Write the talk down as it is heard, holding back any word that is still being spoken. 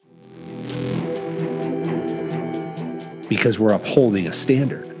because we're upholding a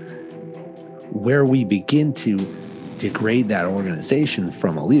standard. Where we begin to degrade that organization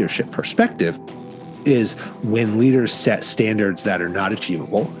from a leadership perspective is when leaders set standards that are not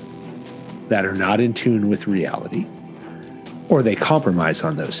achievable, that are not in tune with reality, or they compromise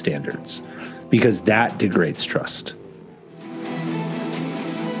on those standards, because that degrades trust.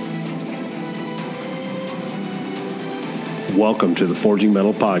 Welcome to the Forging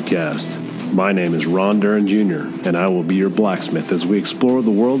Metal Podcast. My name is Ron Duran Jr., and I will be your blacksmith as we explore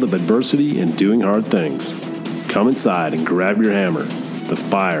the world of adversity and doing hard things. Come inside and grab your hammer. The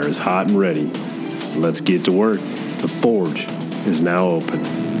fire is hot and ready. Let's get to work. The forge is now open.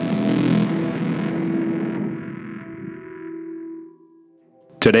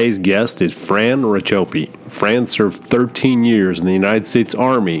 Today's guest is Fran Racioppi. Fran served 13 years in the United States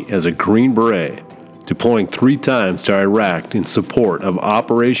Army as a Green Beret, deploying 3 times to Iraq in support of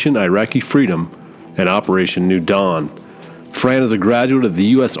Operation Iraqi Freedom and Operation New Dawn. Fran is a graduate of the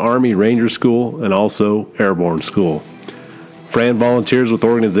U.S. Army Ranger School and also Airborne School. Fran volunteers with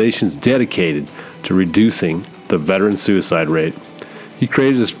organizations dedicated to reducing the veteran suicide rate. He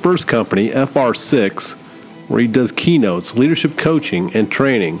created his first company, FR6, where he does keynotes, leadership coaching, and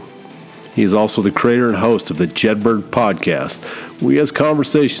training. He is also the creator and host of the Jedburgh podcast, where he has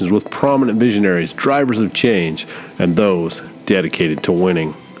conversations with prominent visionaries, drivers of change, and those dedicated to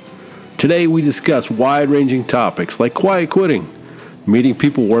winning. Today we discuss wide-ranging topics like quiet quitting, meeting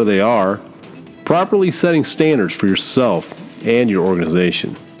people where they are, properly setting standards for yourself and your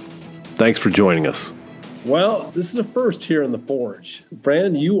organization. Thanks for joining us. Well, this is a first here in the Forge.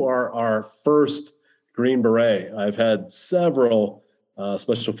 Fran, you are our first Green Beret. I've had several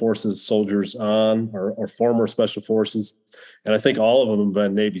Special Forces soldiers on, or former Special Forces, and I think all of them have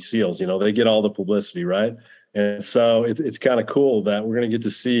been Navy SEALs. You know, they get all the publicity, right? And so it's kind of cool that we're going to get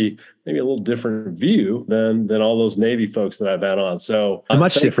to see maybe a little different view than all those Navy folks that I've had on. So a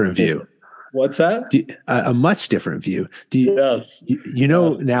much different view. What's that? A much different view. Yes. You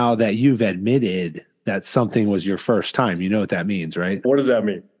know, now that you've admitted that something was your first time, you know what that means, right? What does that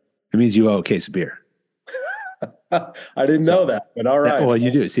mean? It means you owe a case of beer. I didn't know that, but all right. Well,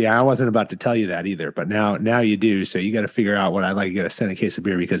 you do. See, I wasn't about to tell you that either, but now you do. So you got to figure out what I'd like. You got to send a case of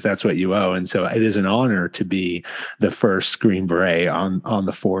beer because that's what you owe. And so it is an honor to be the first Green Beret on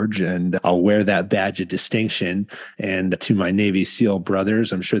the Forge, and I'll wear that badge of distinction. And to my Navy SEAL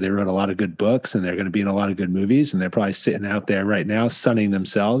brothers, I'm sure they wrote a lot of good books, and they're going to be in a lot of good movies, and they're probably sitting out there right now sunning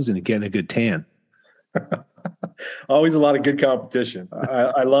themselves and getting a good tan. Always a lot of good competition.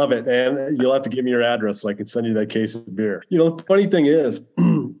 I love it. And you'll have to give me your address so I can send you that case of beer. You know, the funny thing is,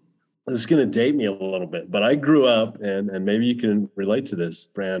 this is going to date me a little bit, but I grew up, and maybe you can relate to this,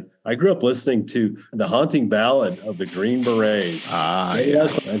 Fran. I grew up listening to the haunting ballad of the Green Berets.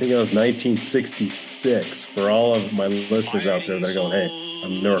 Yes, I think it was 1966. For all of my listeners out there, they're going, hey,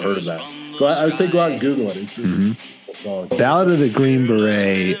 I've never heard of that. I would say go out and Google it. It's a beautiful song. Ballad of the Green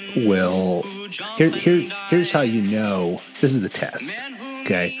Beret will... Here's how you know. This is the test,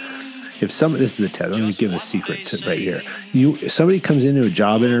 okay? This is the test. Let me give a secret right here. If somebody comes into a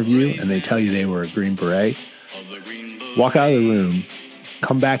job interview and they tell you they were a Green Beret, walk out of the room,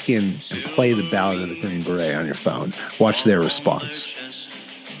 come back in and play the Ballad of the Green Beret on your phone. Watch their response.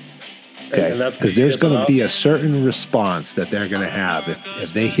 Okay, because there's going to be a certain response that they're going to have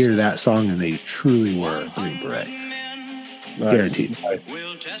if they hear that song and they truly were a Green Beret. Nice. Guaranteed.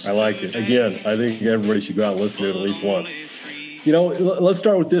 Nice. I like it. Again, I think everybody should go out and listen to it at least once. You know, let's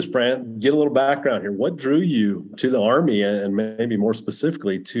start with this, Fran. Get a little background here. What drew you to the Army, and maybe more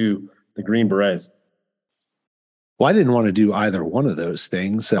specifically to the Green Berets? Well, I didn't want to do either one of those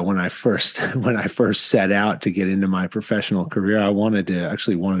things. When I first set out to get into my professional career, I wanted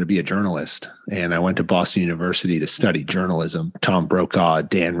to be a journalist, and I went to Boston University to study journalism. Tom Brokaw,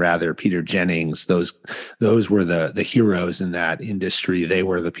 Dan Rather, Peter Jennings, those were the heroes in that industry. They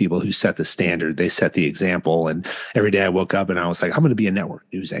were the people who set the standard. They set the example. And every day I woke up and I was like, I'm going to be a network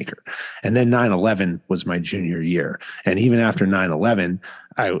news anchor. And then 9/11 was my junior year, and even after 9/11,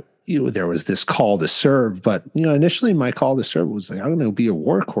 there was this call to serve, but initially my call to serve was like, I'm going to be a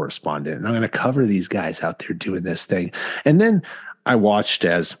war correspondent and I'm going to cover these guys out there doing this thing. And then I watched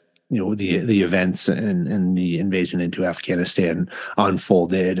as the events and the invasion into Afghanistan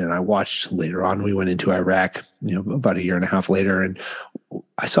unfolded, and I watched later on. We went into Iraq, about a year and a half later, and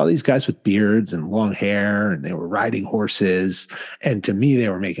I saw these guys with beards and long hair, and they were riding horses. And to me, they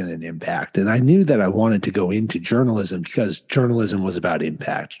were making an impact. And I knew that I wanted to go into journalism because journalism was about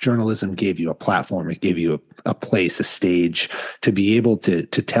impact. Journalism gave you a platform. It gave you a place, a stage to be able to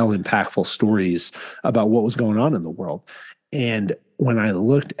tell impactful stories about what was going on in the world. And when I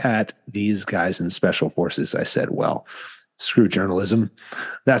looked at these guys in special forces, I said, well, screw journalism.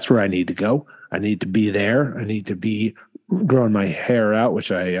 That's where I need to go. I need to be there. I need to be growing my hair out,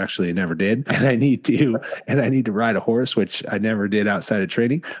 which I actually never did. And I need to ride a horse, which I never did outside of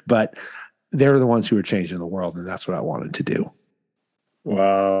training. But they're the ones who are changing the world. And that's what I wanted to do.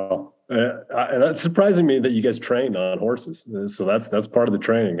 Wow. That's surprising me that you guys trained on horses. So that's part of the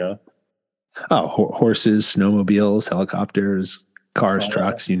training, huh? Oh, horses, snowmobiles, helicopters, cars,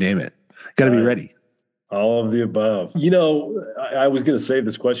 trucks, you name it. Got to be ready. All of the above. I was going to save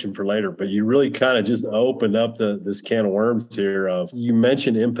this question for later, but you really kind of just opened up this can of worms here. You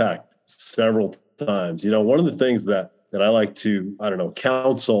mentioned impact several times. One of the things that I like to,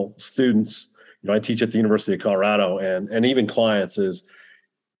 counsel students, I teach at the University of Colorado and even clients is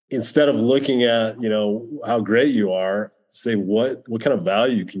instead of looking at, how great you are, say what kind of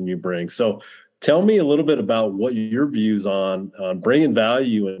value can you bring? So tell me a little bit about what your views on bringing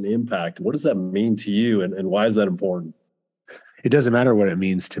value and impact. What does that mean to you, and why is that important? It doesn't matter what it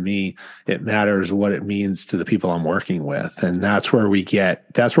means to me. It matters what it means to the people I'm working with. And that's where we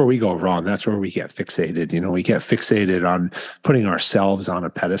go wrong. That's where we get fixated. We get fixated on putting ourselves on a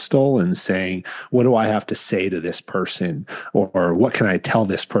pedestal and saying, what do I have to say to this person? Or what can I tell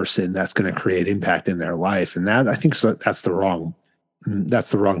this person that's going to create impact in their life? And that, I think that's the wrong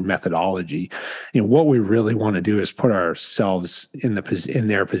methodology. What we really want to do is put ourselves in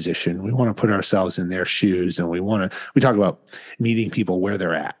their position. We want to put ourselves in their shoes, and we talk about meeting people where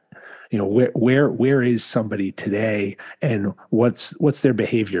they're at. Where is somebody today, and what's their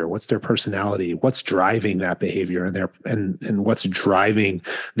behavior, what's their personality, what's driving that behavior, and what's driving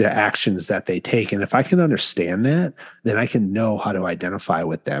the actions that they take. And if I can understand that, then I can know how to identify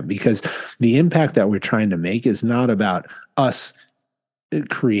with them, because the impact that we're trying to make is not about us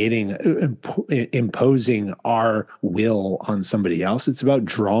imposing our will on somebody else. It's about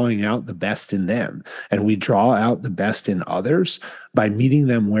drawing out the best in them. And we draw out the best in others by meeting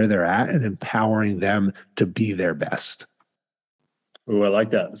them where they're at and empowering them to be their best. Ooh, I like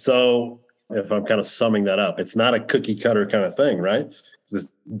that. So if I'm kind of summing that up, it's not a cookie cutter kind of thing, right? It's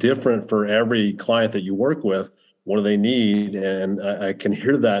different for every client that you work with. What do they need? And I can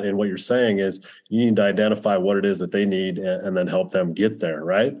hear that in what you're saying is you need to identify what it is that they need and then help them get there,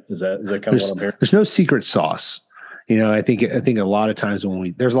 right? Is that kind of what I'm hearing? There's no secret sauce. I think a lot of times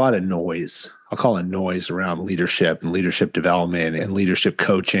there's a lot of noise. I'll call it noise around leadership and leadership development and leadership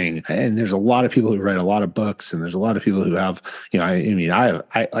coaching. And there's a lot of people who write a lot of books, and there's a lot of people who have, I have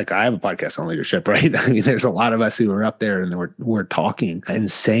a podcast on leadership, right? There's a lot of us who are up there and we're talking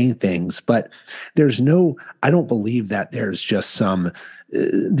and saying things, but I don't believe that there's just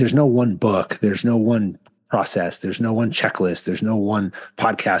there's no one book, there's no one process, there's no one checklist, there's no one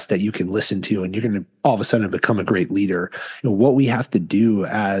podcast that you can listen to and you're going to all of a sudden become a great leader. What we have to do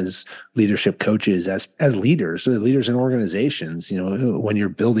as leadership coaches, as leaders in organizations, when you're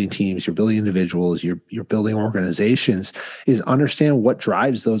building teams, you're building individuals, you're building organizations, is understand what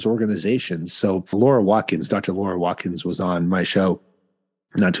drives those organizations. So Dr. Laura Watkins was on my show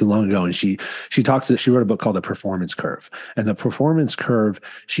not too long ago, and she wrote a book called The Performance Curve. And the performance curve,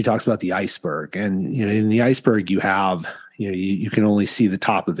 she talks about the iceberg. And in the iceberg you have, you can only see the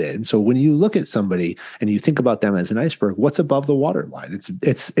top of it. And so when you look at somebody and you think about them as an iceberg, what's above the waterline?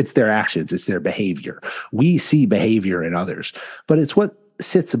 It's their actions, it's their behavior. We see behavior in others, but it's what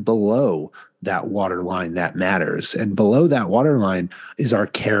sits below that waterline that matters. And below that waterline is our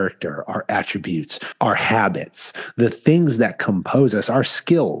character, our attributes, our habits, the things that compose us, our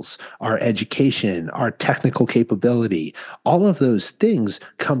skills, our education, our technical capability. All of those things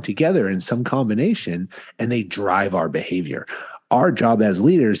come together in some combination and they drive our behavior. Our job as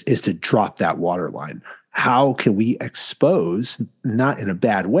leaders is to drop that waterline. How can we expose, not in a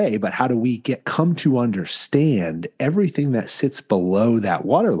bad way, but how do we come to understand everything that sits below that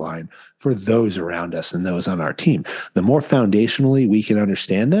waterline for those around us and those on our team? The more foundationally we can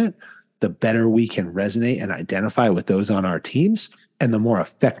understand that, the better we can resonate and identify with those on our teams, and the more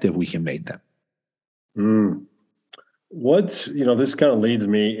effective we can make them. This kind of leads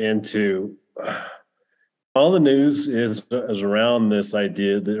me into all the news is around this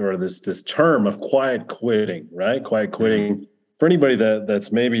idea or this term of quiet quitting, right? Quiet quitting. For anybody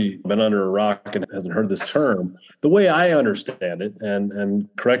that's maybe been under a rock and hasn't heard this term, the way I understand it, and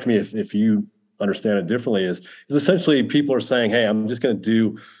correct me if you understand it differently, is essentially people are saying, hey, I'm just going to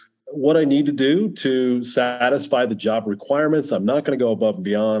do what I need to do to satisfy the job requirements. I'm not going to go above and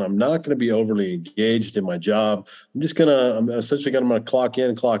beyond. I'm not going to be overly engaged in my job. I'm essentially going to clock in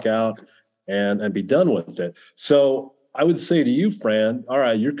and clock out and be done with it. So I would say to you, Fran, all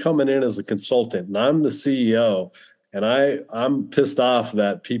right, you're coming in as a consultant and I'm the CEO, and I'm pissed off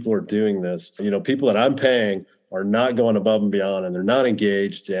that people are doing this. People that I'm paying are not going above and beyond, and they're not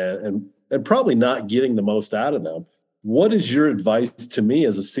engaged, and probably not getting the most out of them. What is your advice to me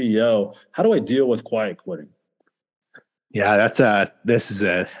as a CEO? How do I deal with quiet quitting? Yeah, this is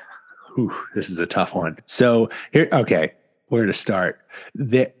a tough one. So here, okay, where to start?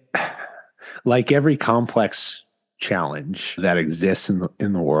 Like every complex challenge that exists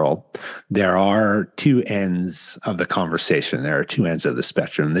in the world, there are two ends of the conversation. There are two ends of the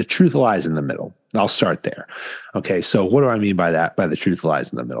spectrum. The truth lies in the middle. I'll start there. Okay, so what do I mean by that? By the truth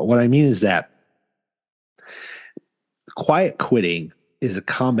lies in the middle. What I mean is that quiet quitting is a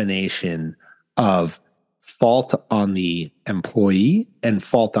combination of fault on the employee and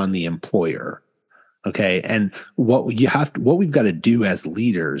fault on the employer. Okay. And what we've got to do as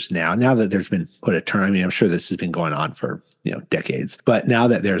leaders now that there's been put a term, I mean, I'm sure this has been going on for, decades, but now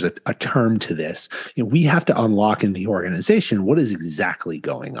that there's a term to this, we have to unlock in the organization what is exactly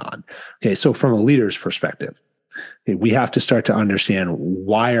going on. Okay. So from a leader's perspective, we have to start to understand,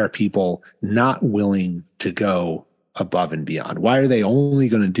 why are people not willing to go above and beyond? Why are they only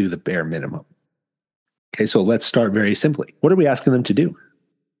going to do the bare minimum? Okay. So let's start very simply. What are we asking them to do?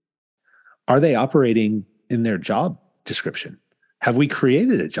 Are they operating in their job description? Have we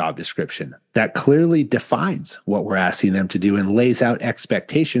created a job description that clearly defines what we're asking them to do and lays out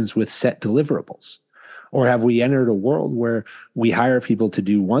expectations with set deliverables? Or have we entered a world where we hire people to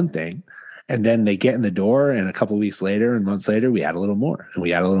do one thing, and then they get in the door, and a couple of weeks later and months later, we add a little more, and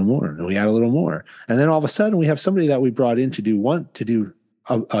we add a little more, and we add a little more. And then all of a sudden we have somebody that we brought in to do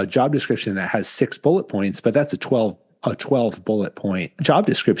a job description that has 6 bullet points, but that's a 12 bullet point job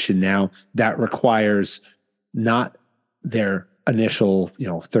description now that requires not their initial,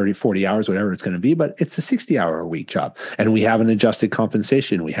 30, 40 hours, whatever it's going to be, but it's a 60-hour a week job. And we haven't adjusted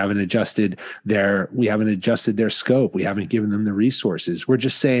compensation. We haven't adjusted their scope. We haven't given them the resources. We're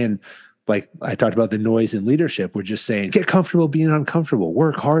just saying, like I talked about the noise in leadership, we're just saying, get comfortable being uncomfortable,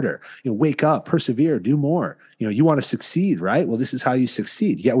 work harder, wake up, persevere, do more. You want to succeed, right? Well, this is how you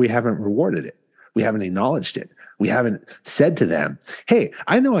succeed. Yet we haven't rewarded it. We haven't acknowledged it. We haven't said to them, hey,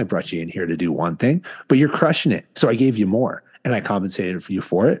 I know I brought you in here to do one thing, but you're crushing it. So I gave you more, and I compensated you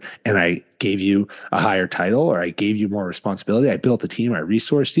for it. And I gave you a higher title, or I gave you more responsibility. I built a team. I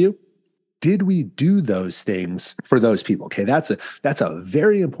resourced you. Did we do those things for those people? Okay, that's a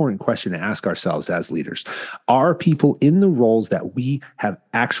very important question to ask ourselves as leaders. Are people in the roles that we have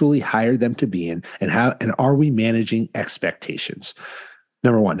actually hired them to be in, and are we managing expectations?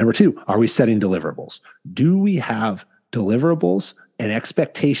 Number one. Number two, are we setting deliverables? Do we have deliverables and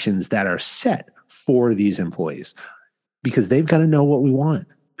expectations that are set for these employees? Because they've got to know what we want.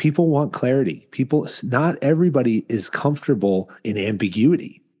 People want clarity. Not everybody is comfortable in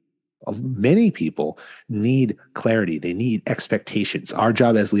ambiguity. Many people need clarity. They need expectations. Our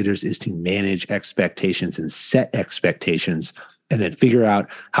job as leaders is to manage expectations and set expectations, and then figure out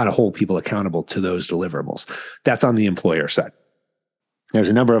how to hold people accountable to those deliverables. That's on the employer side. There's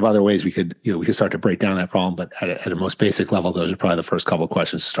a number of other ways we could start to break down that problem, but at a most basic level, those are probably the first couple of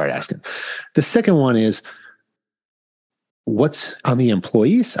questions to start asking. The second one is, what's on the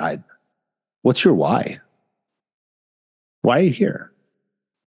employee side? What's your why? Why are you here?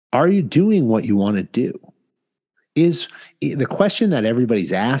 Are you doing what you want to do? Is the question that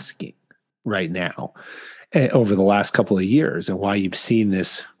everybody's asking right now over the last couple of years, and why you've seen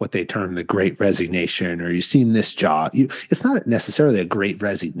this, what they term the great resignation, or you've seen this job. It's not necessarily a great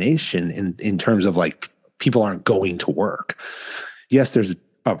resignation in terms of like people aren't going to work. Yes, there's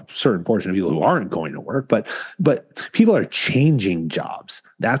a certain portion of people who aren't going to work, but people are changing jobs.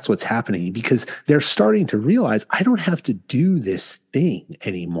 That's what's happening, because they're starting to realize, I don't have to do this thing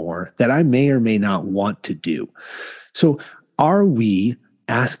anymore that I may or may not want to do. So are we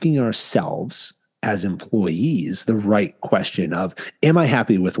asking ourselves as employees the right question of, am I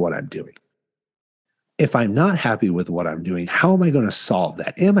happy with what I'm doing? If I'm not happy with what I'm doing, how am I going to solve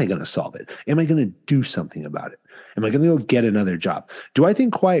that? Am I going to solve it? Am I going to do something about it? Am I going to go get another job? Do I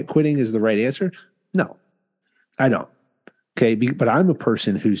think quiet quitting is the right answer? No, I don't. Okay. But I'm a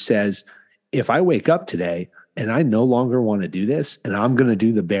person who says, if I wake up today and I no longer want to do this, and I'm going to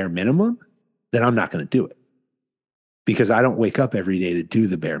do the bare minimum, then I'm not going to do it, because I don't wake up every day to do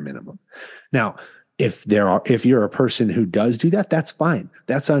the bare minimum. Now, if you're a person who does do that, that's fine.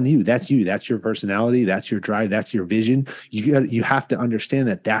 That's on you. That's you. That's your personality. That's your drive. That's your vision. You have to understand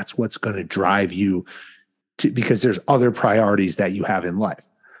that that's what's going to drive you because there's other priorities that you have in life.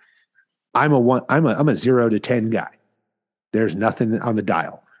 I'm a 0 to 10 guy. There's nothing on the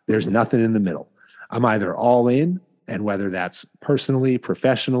dial. There's nothing in the middle. I'm either all in, and whether that's personally,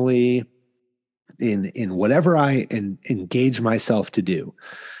 professionally, in whatever I engage myself to do,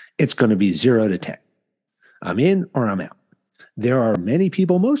 it's going to be 0 to 10. I'm in or I'm out. There are many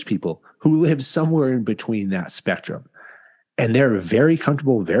people, most people, who live somewhere in between that spectrum. And they're very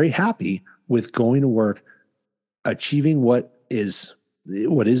comfortable, very happy with going to work, achieving what is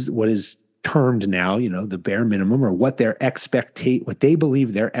termed now, the bare minimum, or what they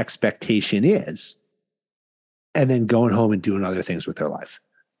believe their expectation is, and then going home and doing other things with their life.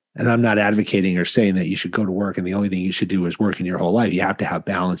 And I'm not advocating or saying that you should go to work and the only thing you should do is work in your whole life. You have to have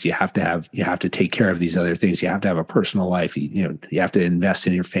balance. You have to take care of these other things. You have to have a personal life. You have to invest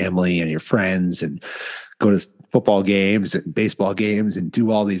in your family and your friends and go to football games and baseball games and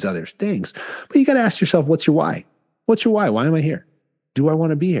do all these other things. But you got to ask yourself, what's your why? What's your why? Why am I here? Do I want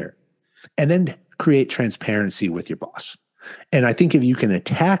to be here? And then create transparency with your boss. And I think if you can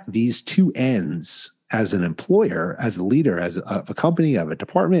attack these two ends as an employer, as a leader, of a company, of a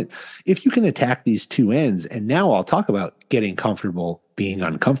department, if you can attack these two ends, and now I'll talk about getting comfortable, being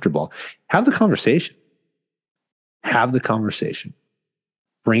uncomfortable, have the conversation. Have the conversation.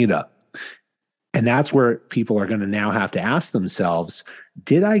 Bring it up. And that's where people are going to now have to ask themselves,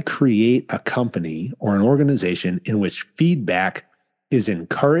 did I create a company or an organization in which feedback is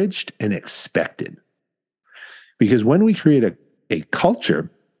encouraged and expected? Because when we create a culture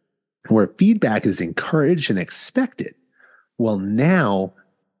where feedback is encouraged and expected, well, now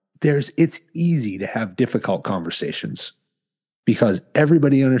it's easy to have difficult conversations because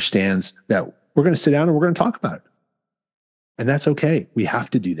everybody understands that we're going to sit down and we're going to talk about it. And that's okay. We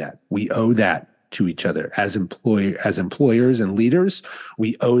have to do that. We owe that to each other as employers and leaders.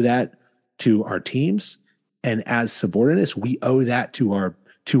 We owe that to our teams. And as subordinates, we owe that to our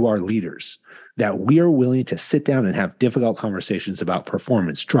leaders, that we are willing to sit down and have difficult conversations about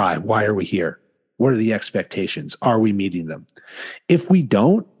performance, drive. Why are we here? What are the expectations? Are we meeting them? If we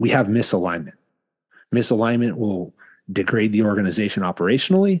don't, we have misalignment. Misalignment will degrade the organization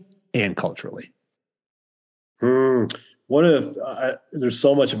operationally and culturally. What if there's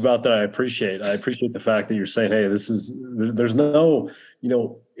so much about that I appreciate. I appreciate the fact that you're saying, hey, there's no,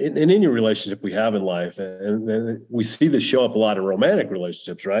 in any relationship we have in life, and we see this show up a lot in romantic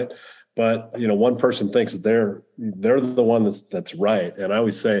relationships, right? But one person thinks they're the one that's right, and I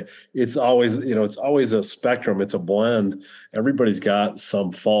always say it's always a spectrum, it's a blend. Everybody's got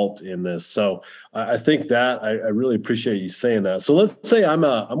some fault in this, so I think that I really appreciate you saying that. So let's say I'm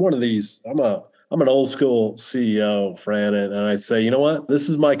an old school CEO, Fran, and I say, you know what? This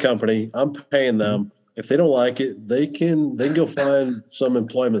is my company. I'm paying them. If they don't like it, they can go find some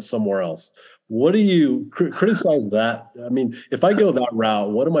employment somewhere else. What do you criticize that? I mean, if I go that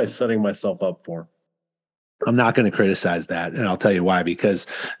route, what am I setting myself up for? I'm not going to criticize that. And I'll tell you why, because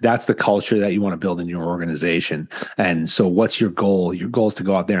that's the culture that you want to build in your organization. And so what's your goal? Your goal is to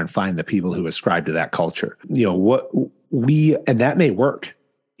go out there and find the people who ascribe to that culture. And that may work.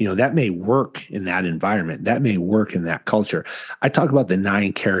 That may work in that environment. That may work in that culture. I talk about the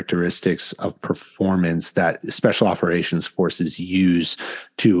 9 characteristics of performance that special operations forces use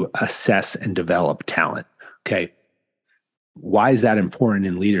to assess and develop talent. Okay. Why is that important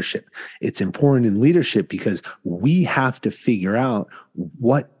in leadership? It's important in leadership because we have to figure out,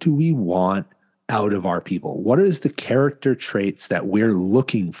 what do we want out of our people? What is the character traits that we're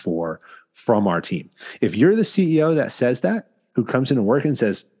looking for from our team? If you're the CEO that says that, who comes into work and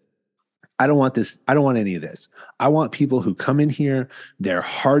says, I don't want this. I don't want any of this. I want people who come in here, they're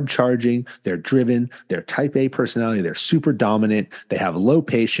hard charging, they're driven, they're type A personality, they're super dominant, they have low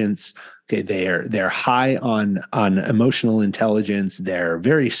patience. Okay, they're high on emotional intelligence, they're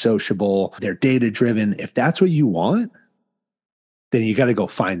very sociable, they're data driven. If that's what you want, then you got to go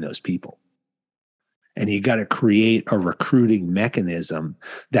find those people. And you got to create a recruiting mechanism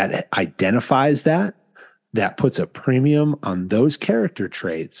that identifies that puts a premium on those character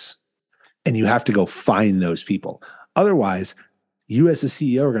traits. And you have to go find those people. Otherwise, you as a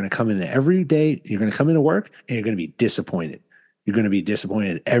CEO are going to come in every day, you're going to come into work and you're going to be disappointed. You're going to be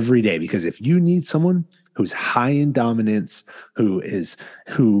disappointed every day, because if you need someone who's high in dominance, who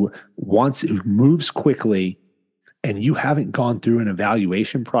moves quickly, and you haven't gone through an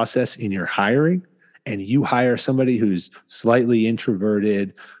evaluation process in your hiring, and you hire somebody who's slightly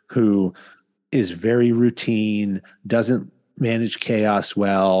introverted, who is very routine, doesn't manage chaos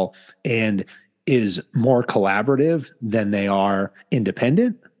well, and is more collaborative than they are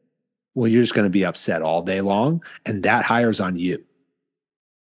independent, well, you're just going to be upset all day long, and that hire's on you.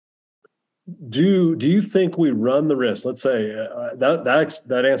 Do you think we run the risk? Let's say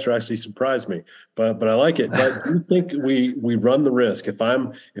that answer actually surprised me, but I like it. But do you think we run the risk if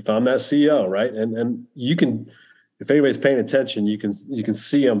I'm that CEO, right? And you can, if anybody's paying attention, you can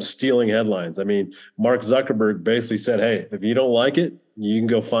see them stealing headlines. I mean, Mark Zuckerberg basically said, "Hey, if you don't like it, you can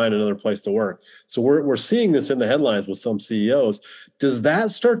go find another place to work." So we're seeing this in the headlines with some CEOs. Does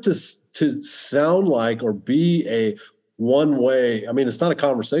that start to sound like or be a one way? I mean, it's not a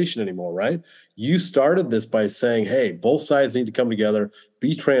conversation anymore, right? You started this by saying, "Hey, both sides need to come together,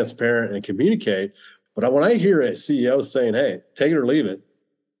 be transparent, and communicate." But when I hear a CEO saying, "Hey, take it or leave it,"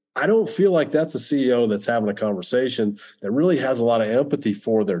 I don't feel like that's a CEO that's having a conversation that really has a lot of empathy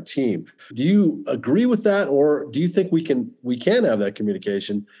for their team. Do you agree with that, or do you think we can have that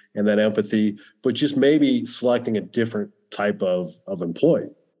communication and that empathy, but just maybe selecting a different type of employee?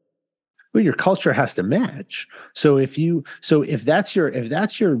 Well, your culture has to match. So if that's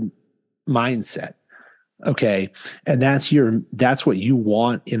your mindset, okay, and that's what you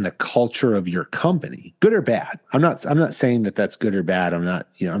want in the culture of your company, good or bad. I'm not saying that that's good or bad. I'm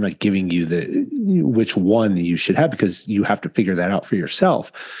not giving you which one you should have, because you have to figure that out for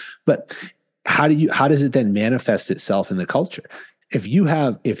yourself. But how does it then manifest itself in the culture? If you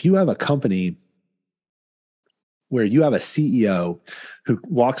have a company where you have a CEO who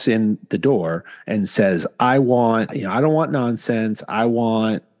walks in the door and says, I don't want nonsense. I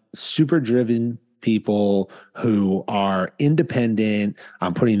want super driven people who are independent.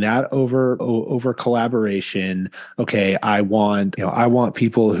 I'm putting that over collaboration. Okay, I want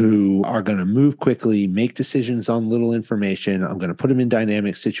people who are going to move quickly, make decisions on little information. I'm going to put them in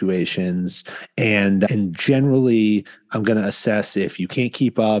dynamic situations, and generally I'm going to assess if you can't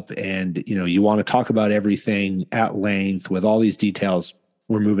keep up and you want to talk about everything at length with all these details.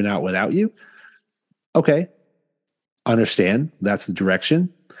 We're moving out without you. Okay, understand that's the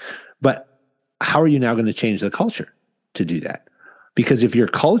direction, but how are you now going to change the culture to do that? Because if your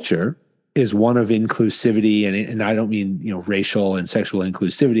culture is one of inclusivity, and I don't mean racial and sexual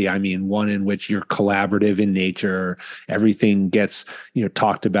inclusivity, I mean one in which you're collaborative in nature, everything gets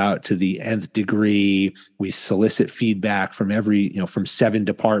talked about to the nth degree. We solicit feedback from from 7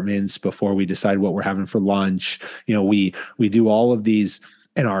 departments before we decide what we're having for lunch. We do all of these,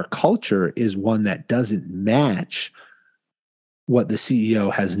 and our culture is one that doesn't match what the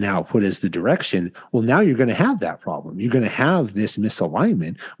CEO has now put as the direction. Well, now you're going to have that problem. You're going to have this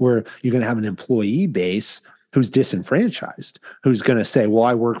misalignment where you're going to have an employee base who's disenfranchised, who's going to say, well,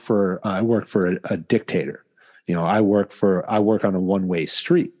 I work for a dictator. I work on a one-way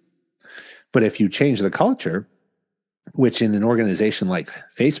street. But if you change the culture, which in an organization like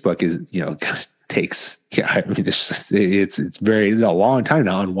Facebook is, takes, it's very a long time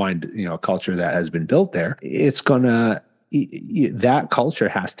to unwind, a culture that has been built there. It's going to, that culture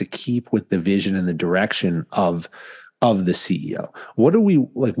has to keep with the vision and the direction of the CEO. What are we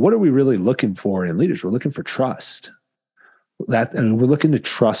really looking for in leaders? We're looking for trust. We're looking to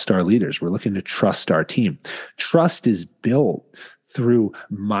trust our leaders. We're looking to trust our team. Trust is built through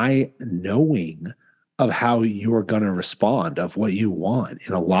my knowing of how you're going to respond, of what you want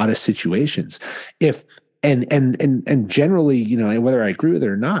in a lot of situations. And generally, whether I agree with it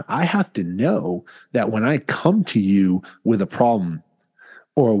or not, I have to know that when I come to you with a problem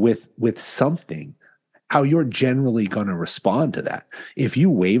or with something, how you're generally going to respond to that. If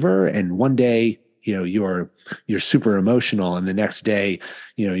you waver and one day, you're super emotional, and the next day,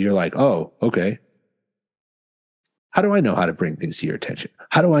 you're like, oh, okay. How do I know how to bring things to your attention?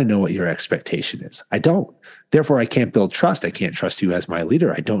 How do I know what your expectation is? I don't. Therefore, I can't build trust. I can't trust you as my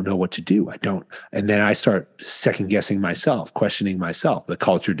leader. I don't know what to do. I don't. And then I start second guessing myself, questioning myself. The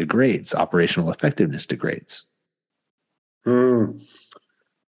culture degrades. Operational effectiveness degrades. What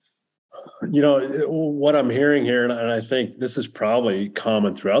I'm hearing here, and I think this is probably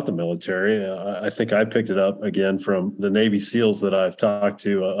common throughout the military. I think I picked it up again from the Navy SEALs that I've talked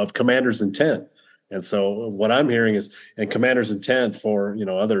to, of commander's intent. And so what I'm hearing is, and commander's intent for,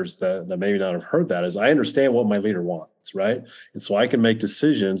 others that maybe not have heard that, is I understand what my leader wants, right? And so I can make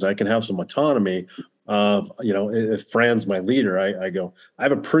decisions. I can have some autonomy of, if Fran's my leader, I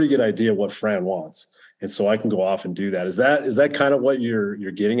have a pretty good idea what Fran wants. And so I can go off and do that. Is that kind of what you're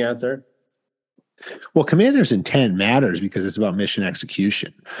getting at there? Well, commander's intent matters because it's about mission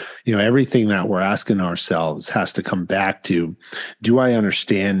execution. Everything that we're asking ourselves has to come back to, do I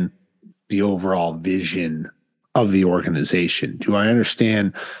understand the overall vision of the organization? Do I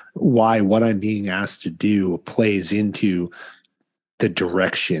understand why what I'm being asked to do plays into the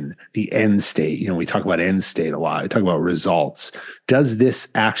direction, the end state? We talk about end state a lot. We talk about results. Does this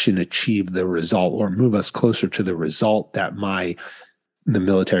action achieve the result or move us closer to the result that the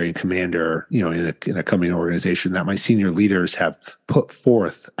military commander, in a coming organization, that my senior leaders have put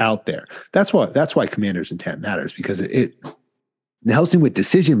forth out there? That's why commander's intent matters, because It helps me with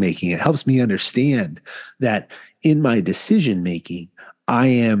decision making. It helps me understand that in my decision making, I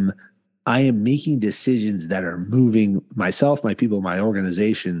am making decisions that are moving myself, my people, my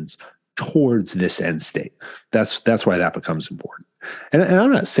organizations towards this end state. That's why that becomes important. And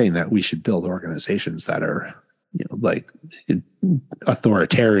I'm not saying that we should build organizations that are, like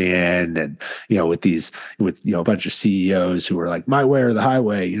authoritarian and, with a bunch of CEOs who are like, my way or the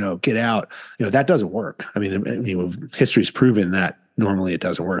highway, get out. That doesn't work. I mean, history's proven that normally it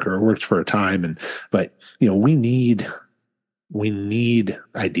doesn't work, or it works for a time. But we need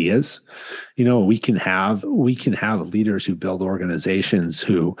ideas. We can have leaders who build organizations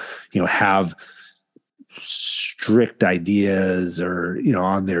who, have strict ideas or,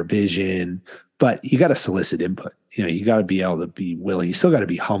 on their vision, but you got to solicit input. You got to be able to be willing. You still got to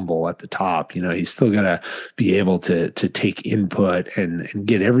be humble at the top. You still got to be able to take input and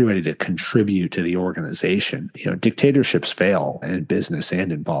get everybody to contribute to the organization. Dictatorships fail in business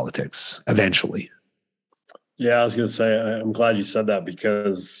and in politics eventually. Yeah, I was going to say, I'm glad you said that,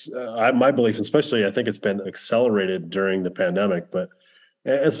 because my belief, especially, I think it's been accelerated during the pandemic, but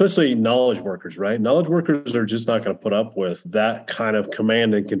especially knowledge workers, right? Knowledge workers are just not going to put up with that kind of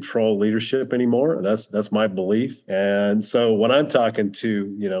command and control leadership anymore. That's my belief. And so when I'm talking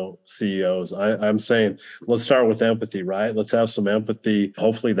to, CEOs, I'm saying, let's start with empathy, right? Let's have some empathy.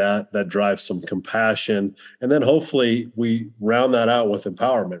 Hopefully that drives some compassion. And then hopefully we round that out with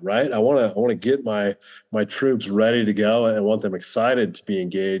empowerment, right? I want to get my troops ready to go and want them excited to be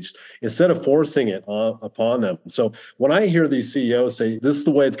engaged instead of forcing it upon them. So when I hear these CEOs say, this is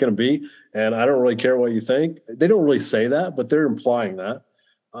the way it's going to be, and I don't really care what you think, they don't really say that, but they're implying that.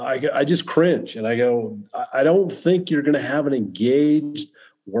 I just cringe and I go, I don't think you're going to have an engaged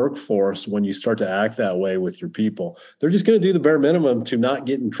workforce when you start to act that way with your people. They're just going to do the bare minimum to not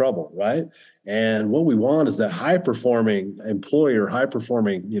get in trouble, right? And what we want is that high-performing employer,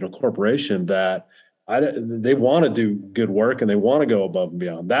 high-performing, corporation that they want to do good work and they want to go above and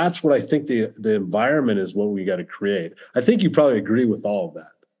beyond. That's what I think the environment is what we got to create. I think you probably agree with all of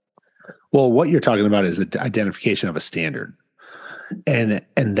that. Well, what you're talking about is the identification of a standard. And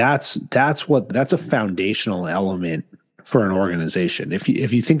that's a foundational element for an organization. If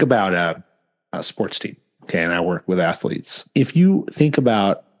you think about a sports team, okay, and I work with athletes, if you think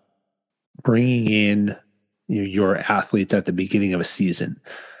about bringing in your athletes at the beginning of a season,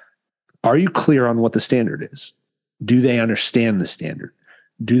 are you clear on what the standard is? Do they understand the standard?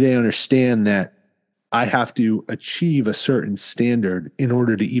 Do they understand that I have to achieve a certain standard in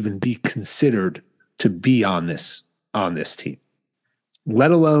order to even be considered to be on this team? Let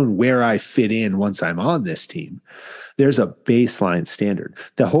alone where I fit in once I'm on this team. There's a baseline standard.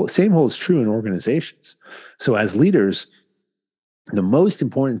 The same holds true in organizations. So as leaders, the most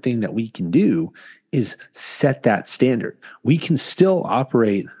important thing that we can do is set that standard. We can still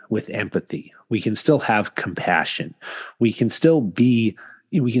operate with empathy. We can still have compassion. We can still be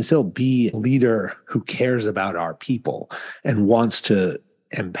a leader who cares about our people and wants to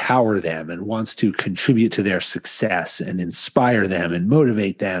empower them and wants to contribute to their success and inspire them and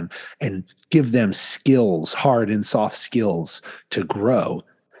motivate them and give them skills, hard and soft skills to grow.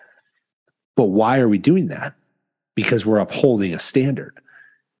 But why are we doing that? Because we're upholding a standard.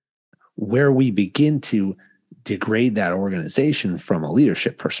 Where we begin to degrade that organization from a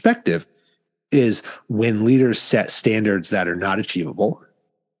leadership perspective is when leaders set standards that are not achievable,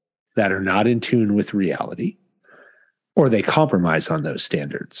 that are not in tune with reality, or they compromise on those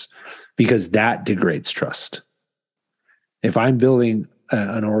standards, because that degrades trust. If I'm building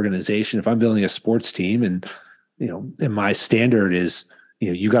an organization, if I'm building a sports team and my standard is,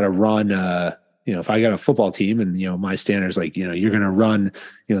 you got to run if I got a football team and, my standard is like, you're going to run,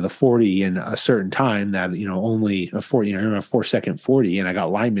 the 40 in a certain time that, only a 40, you're going to run a 4-second 40. And I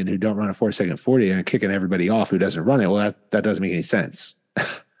got linemen who don't run a 4-second 40 and kicking everybody off who doesn't run it. Well, that doesn't make any sense.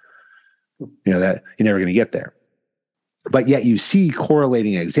 That you're never going to get there. But yet you see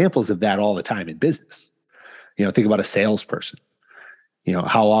correlating examples of that all the time in business. Think about a salesperson.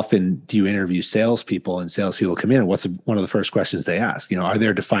 How often do you interview salespeople and salespeople come in and what's one of the first questions they ask? Are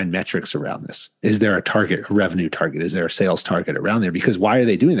there defined metrics around this? Is there a target, a revenue target? Is there a sales target around there? Because why are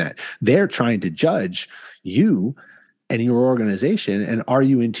they doing that? They're trying to judge you and your organization. And are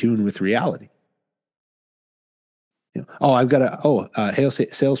you in tune with reality? Hey,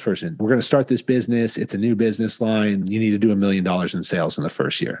 salesperson, we're going to start this business. It's a new business line. You need to do $1 million in sales in the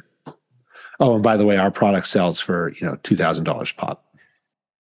first year. Oh, and by the way, our product sells for, $2,000 pop.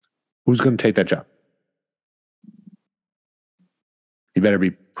 Who's going to take that job? You better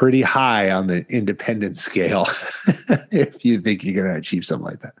be pretty high on the independent scale if you think you're going to achieve something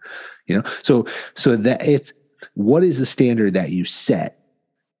like that. So that what is the standard that you set?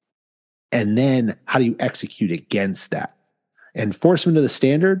 And then how do you execute against that? Enforcement of the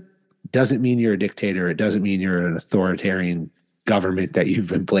standard doesn't mean you're a dictator. It doesn't mean you're an authoritarian government that you've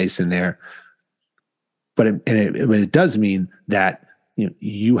been placed in there. But it does mean that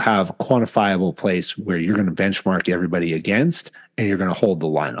you have a quantifiable place where you're going to benchmark everybody against, and you're going to hold the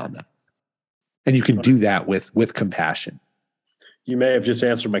line on them. And you can do that with compassion. You may have just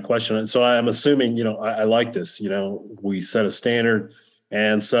answered my question. So I'm assuming, I like this, we set a standard.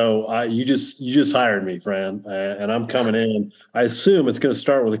 And so you just hired me, Fran, and I'm coming in. I assume it's going to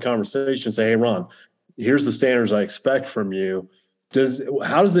start with a conversation. Say, hey, Ron, here's the standards I expect from you.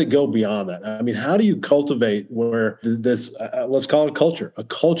 How does it go beyond that? I mean, how do you cultivate where this, let's call it a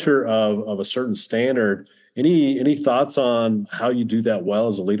culture of a certain standard? Any thoughts on how you do that well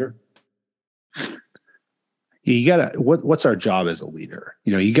as a leader? You gotta, what's our job as a leader?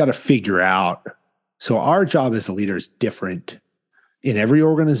 You got to figure out. So our job as a leader is different in every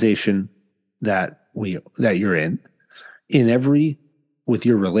organization that you're in with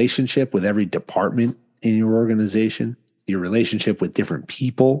your relationship with every department in your organization. Your relationship with different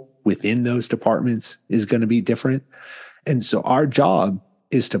people within those departments is going to be different. And so our job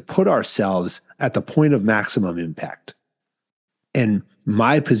is to put ourselves at the point of maximum impact. And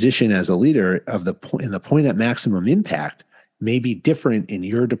my position as a leader in the point at maximum impact may be different in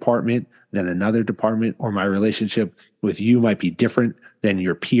your department than another department, or my relationship with you might be different than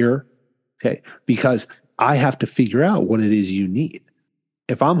your peer. Okay. Because I have to figure out what it is you need.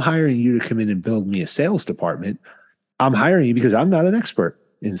 If I'm hiring you to come in and build me a sales department, I'm hiring you because I'm not an expert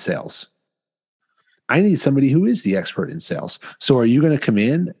in sales. I need somebody who is the expert in sales. So are you going to come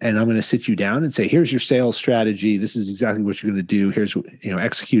in and I'm going to sit you down and say, here's your sales strategy. This is exactly what you're going to do. Here's,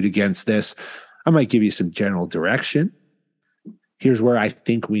 execute against this. I might give you some general direction. Here's where I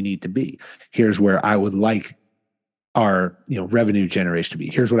think we need to be. Here's where I would like our, revenue generation to be.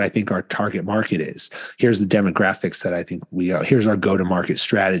 Here's what I think our target market is. Here's the demographics that I think here's our go-to-market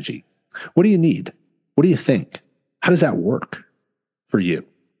strategy. What do you need? What do you think? How does that work for you?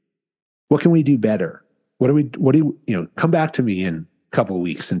 What can we do better? What do you come back to me in a couple of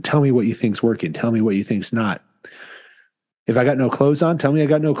weeks and tell me what you think's working. Tell me what you think's not. If I got no clothes on, tell me I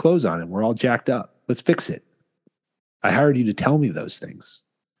got no clothes on and we're all jacked up. Let's fix it. I hired you to tell me those things,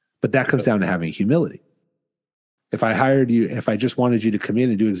 but that comes down to having humility. If I just wanted you to come in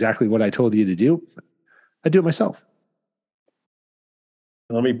and do exactly what I told you to do, I'd do it myself.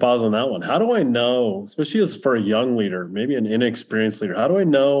 Let me pause on that one. How do I know, especially as for a young leader, maybe an inexperienced leader, how do I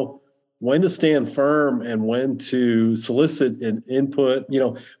know when to stand firm and when to solicit an input?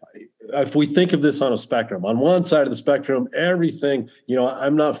 If we think of this on a spectrum, on one side of the spectrum, everything,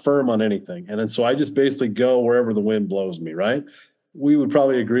 I'm not firm on anything. And then so I just basically go wherever the wind blows me, right? We would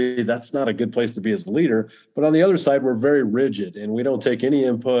probably agree that's not a good place to be as a leader. But on the other side, we're very rigid and we don't take any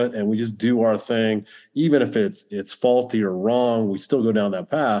input and we just do our thing. Even if it's faulty or wrong, we still go down that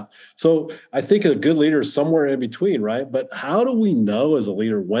path. So I think a good leader is somewhere in between, right? But how do we know as a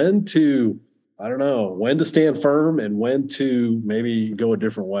leader when to stand firm and when to maybe go a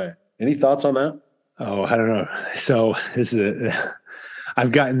different way? Any thoughts on that? Oh, I don't know. So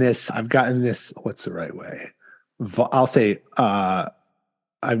I've gotten this, what's the right way? I'll say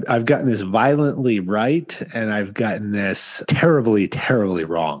I've gotten this violently right, and I've gotten this terribly, terribly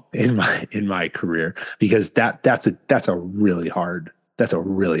wrong in my career, because that's a really hard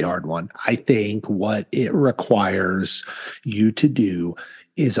one. I think what it requires you to do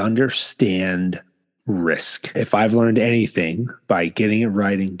is understand risk. If I've learned anything by getting it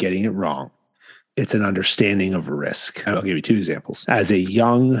right and getting it wrong, it's an understanding of risk. I'll give you two examples. As a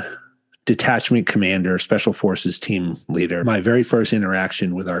young detachment commander, special forces team leader, my very first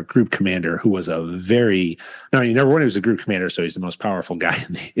interaction with our group commander, who was number one, he was a group commander, so he's the most powerful guy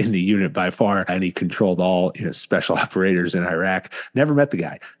in the unit by far, and he controlled all special operators in Iraq. Never met the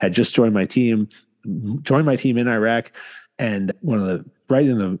guy. Had just joined my team in Iraq, and right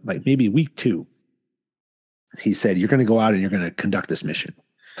in the maybe week 2, he said, "You're going to go out and you're going to conduct this mission."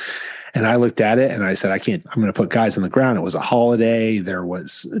 And I looked at it and I said, I'm going to put guys on the ground. It was a holiday. There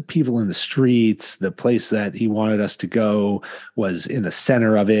was people in the streets. The place that he wanted us to go was in the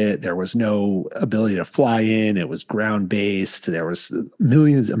center of it. There was no ability to fly in. It was ground based. There was a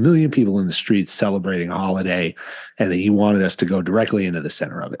million people in the streets celebrating a holiday. And he wanted us to go directly into the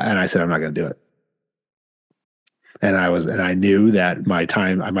center of it. And I said, I'm not going to do it. And I knew that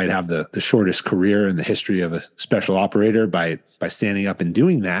I might have the shortest career in the history of a special operator by standing up and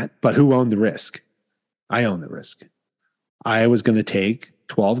doing that. But who owned the risk? I owned the risk. I was going to take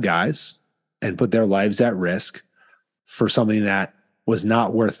 12 guys and put their lives at risk for something that was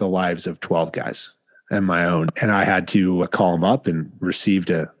not worth the lives of 12 guys. and my own. And I had to call him up and received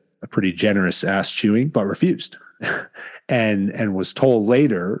a pretty generous ass chewing, but refused. and was told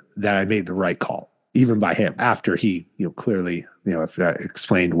later that I made the right call, even by him, after he, clearly,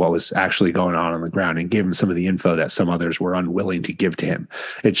 explained what was actually going on the ground and gave him some of the info that some others were unwilling to give to him.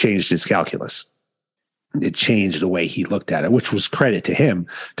 It changed his calculus. It changed the way he looked at it, which was credit to him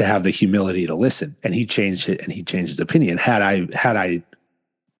to have the humility to listen. And he changed it, and he changed his opinion. Had I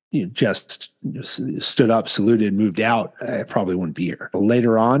just stood up, saluted, moved out, I probably wouldn't be here.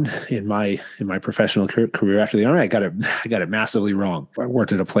 Later on in my professional career after the Army, I got it massively wrong. I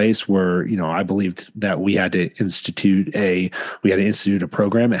worked at a place where, I believed that we had to institute a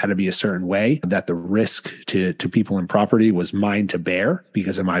program. It had to be a certain way, that the risk to people and property was mine to bear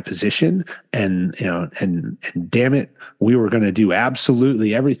because of my position. And damn it, we were going to do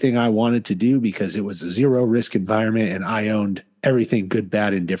absolutely everything I wanted to do because it was a zero risk environment and I owned everything, good,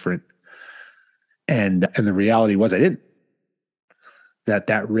 bad, and different. And the reality was I didn't.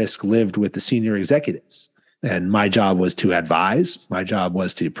 That risk lived with the senior executives. And my job was to advise. My job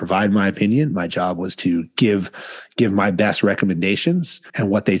was to provide my opinion. My job was to give my best recommendations.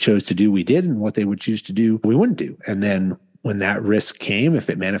 And what they chose to do, we did. And what they would choose to do, we wouldn't do. And then when that risk came, if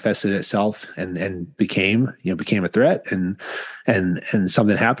it manifested itself and became a threat and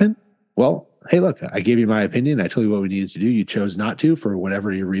something happened, well, hey, look, I gave you my opinion. I told you what we needed to do. You chose not to for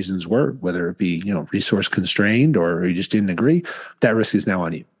whatever your reasons were, whether it be, resource constrained or you just didn't agree. That risk is now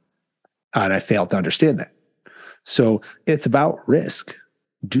on you. And I failed to understand that. So it's about risk.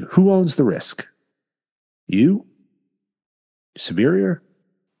 Who owns the risk? You? Superior?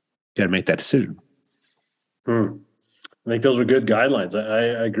 You got to make that decision. I think those are good guidelines.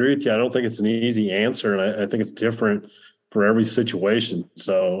 I agree with you. I don't think it's an easy answer, and I think it's different for every situation.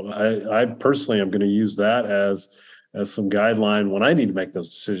 So I personally am going to use that as some guideline when I need to make those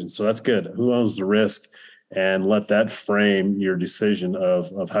decisions. So that's good. Who owns the risk? And let that frame your decision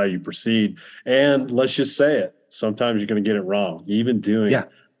of how you proceed. And let's just say it. Sometimes you're going to get it wrong. Even doing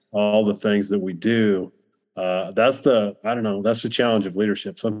all the things that we do, that's the challenge of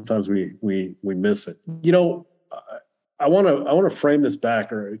leadership. Sometimes we miss it. I want to frame this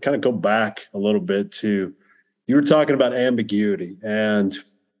back, or kind of go back a little bit to, you were talking about ambiguity, and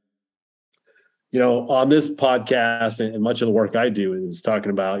on this podcast and much of the work I do is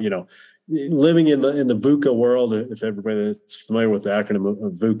talking about living in the VUCA world. If everybody that's familiar with the acronym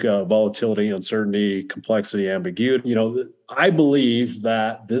of VUCA, volatility, uncertainty, complexity, ambiguity, I believe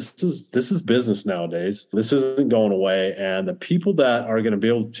that this is business nowadays. This isn't going away, and the people that are going to be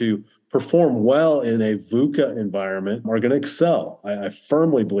able to perform well in a VUCA environment are going to excel. I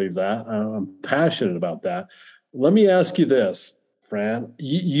firmly believe that. I'm passionate about that. Let me ask you this, Fran.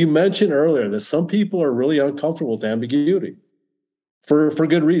 You mentioned earlier that some people are really uncomfortable with ambiguity for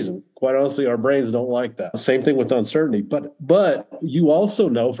good reason. Quite honestly, our brains don't like that. Same thing with uncertainty. But you also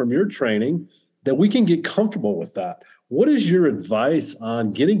know from your training that we can get comfortable with that. What is your advice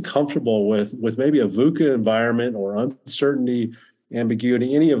on getting comfortable with maybe a VUCA environment or uncertainty,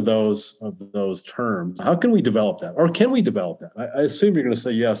 ambiguity, any of those terms? How can we develop that? Or can we develop that? I assume you're going to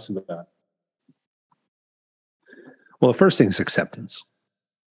say yes to that. Well, the first thing is acceptance.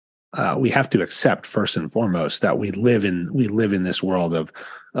 We have to accept first and foremost that we live in this world of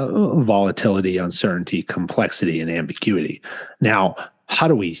volatility, uncertainty, complexity, and ambiguity. Now, how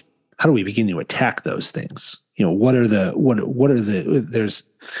do we begin to attack those things? What are the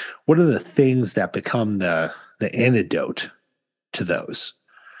things that become the antidote to those?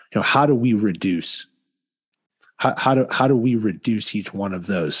 How do we reduce? How do we reduce each one of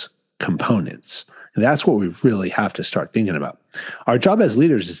those components? And that's what we really have to start thinking about. Our job as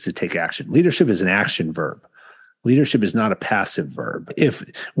leaders is to take action. Leadership is an action verb. Leadership is not a passive verb. If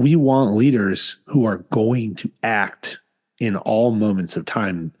we want leaders who are going to act in all moments of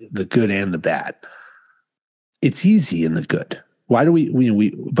time, the good and the bad, it's easy in the good. Why do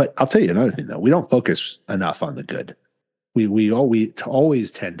we but I'll tell you another thing though. We don't focus enough on the good. We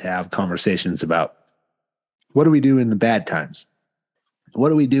always tend to have conversations about what do we do in the bad times? What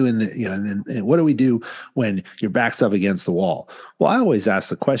do we do what do we do when your back's up against the wall? Well, I always ask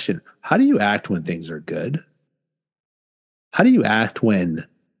the question, how do you act when things are good? How do you act when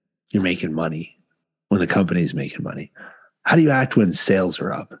you're making money, when the company's making money? How do you act when sales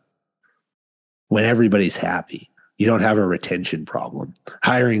are up? When everybody's happy? You don't have a retention problem.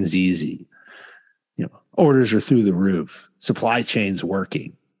 Hiring's easy. Orders are through the roof. Supply chain's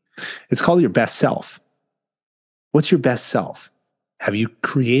working. It's called your best self. What's your best self? Have you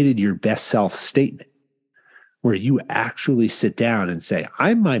created your best self statement where you actually sit down and say,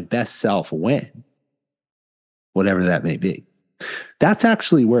 I'm my best self when? Whatever that may be. That's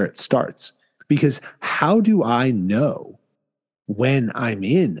actually where it starts. Because how do I know when I'm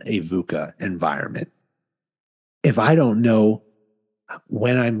in a VUCA environment if I don't know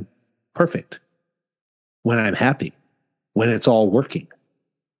when I'm perfect, when I'm happy, when it's all working?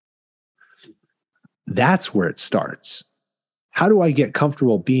 That's where it starts. How do I get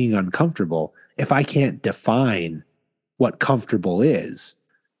comfortable being uncomfortable if I can't define what comfortable is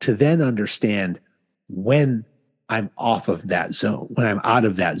to then understand when I'm off of that zone, when I'm out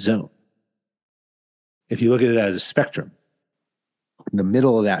of that zone? If you look at it as a spectrum, the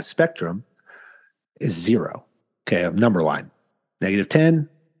middle of that spectrum is 0. Okay, a number line, -10,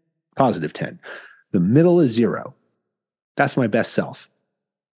 +10. The middle is 0. That's my best self.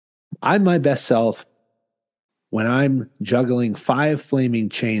 I'm my best self when I'm juggling 5 flaming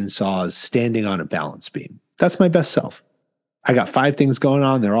chainsaws standing on a balance beam. That's my best self. I got 5 things going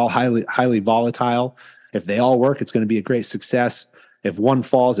on. They're all highly volatile. If they all work, it's going to be a great success. If one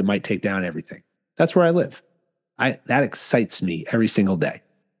falls, it might take down everything. That's where I live. That excites me every single day.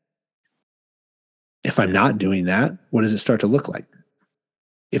 If I'm not doing that, what does it start to look like?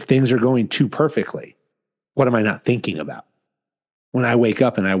 If things are going too perfectly, what am I not thinking about? When I wake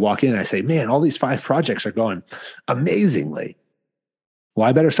up and I walk in, I say, man, all these 5 projects are going amazingly. Well,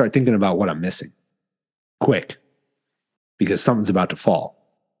 I better start thinking about what I'm missing quick, because something's about to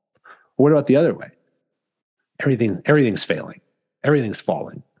fall. What about the other way? Everything's failing. Everything's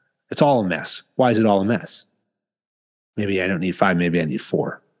falling. It's all a mess. Why is it all a mess? Maybe I don't need 5. Maybe I need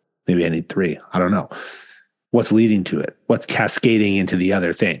 4. Maybe I need 3. I don't know. What's leading to it? What's cascading into the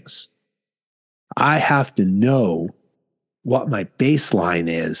other things? I have to know what my baseline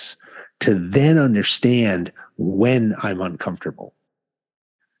is to then understand when I'm uncomfortable,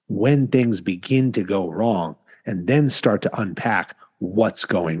 when things begin to go wrong, and then start to unpack what's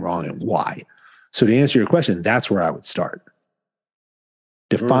going wrong and why. So to answer your question, that's where I would start.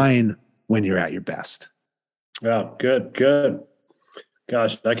 Define when you're at your best. Yeah, good.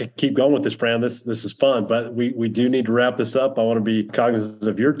 Gosh, I could keep going with this, Fran. This is fun, but we do need to wrap this up. I want to be cognizant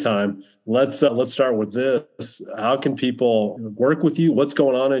of your time. Let's start with this. How can people work with you? What's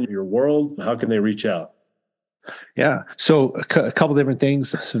going on in your world? How can they reach out? Yeah. So a couple different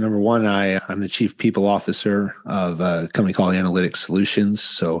things. So number one, I'm the chief people officer of a company called Analytics Solutions.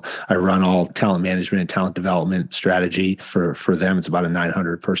 So I run all talent management and talent development strategy for them. It's about a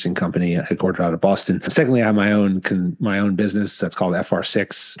 900 person company headquartered out of Boston. Secondly, I have my own business that's called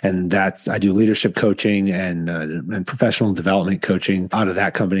FR6, and I do leadership coaching and professional development coaching out of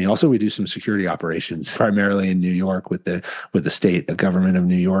that company. Also, we do some security operations primarily in New York with the state government of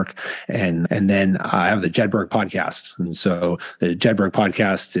New York, and then I have the Jedburgh podcast. And so the Jedburgh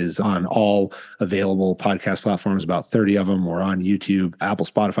podcast is on all available podcast platforms, about 30 of them. We're on YouTube, Apple,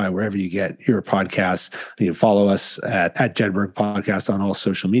 Spotify, wherever you get your podcasts. You can follow us at Jedburgh Podcast on all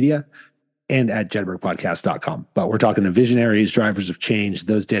social media and at jedburghpodcast.com. But we're talking to visionaries, drivers of change,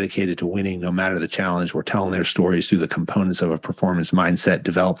 those dedicated to winning no matter the challenge. We're telling their stories through the components of a performance mindset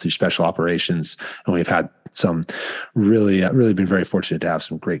developed through special operations. And we've had some really been very fortunate to have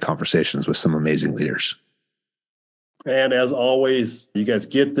some great conversations with some amazing leaders. And as always, you guys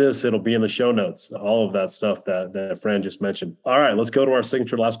get this. It'll be in the show notes, all of that stuff that Fran just mentioned. All right, let's go to our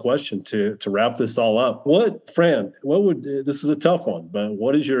signature last question to wrap this all up. This is a tough one, but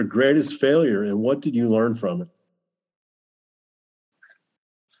what is your greatest failure and what did you learn from it?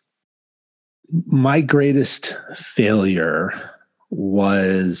 My greatest failure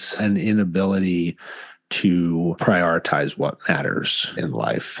was an inability to prioritize what matters in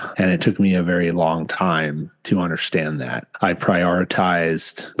life. And it took me a very long time to understand that. I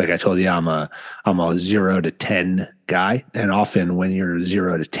prioritized, like I told you, I'm a 0 to 10 guy. And often when you're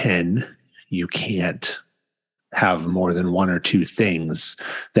 0 to 10, you can't have more than 1 or 2 things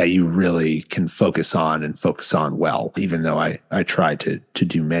that you really can focus on and focus on well, even though I tried to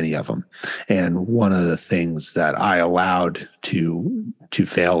do many of them. And one of the things that I allowed to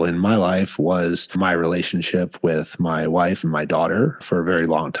fail in my life was my relationship with my wife and my daughter for a very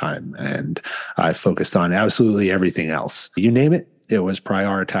long time. And I focused on absolutely everything else. You name it, it was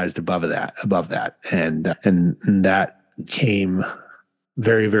prioritized above that. And that came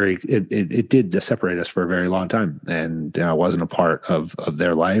very, very, it did separate us for a very long time. And I wasn't a part of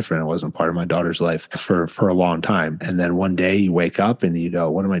their life, and I wasn't a part of my daughter's life for a long time. And then one day you wake up and you go,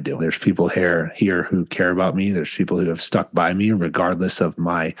 what am I doing? There's people here who care about me. There's people who have stuck by me regardless of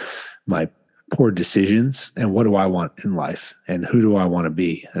my poor decisions. And what do I want in life? And who do I want to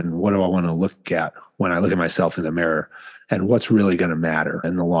be? And what do I want to look at when I look at myself in the mirror? And what's really going to matter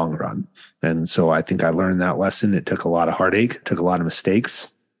in the long run. And so I think I learned that lesson. It took a lot of heartache, took a lot of mistakes.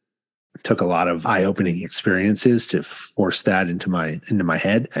 took a lot of eye-opening experiences to force that into my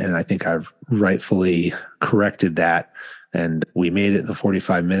head. And I think I've rightfully corrected that. And we made it the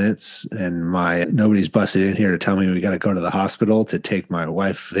 45 minutes, and nobody's busted in here to tell me we got to go to the hospital to take my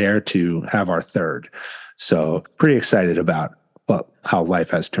wife there to have our third. So pretty excited about how life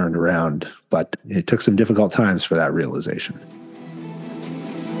has turned around, but it took some difficult times for that realization.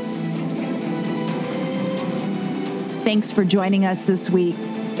 Thanks for joining us this week.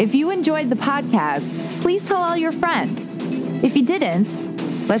 If you enjoyed the podcast, please tell all your friends. If you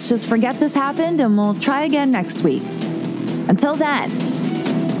didn't, let's just forget this happened and we'll try again next week. Until then,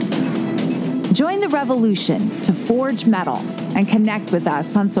 join the revolution to forge metal and connect with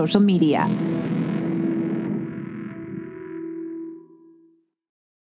us on social media.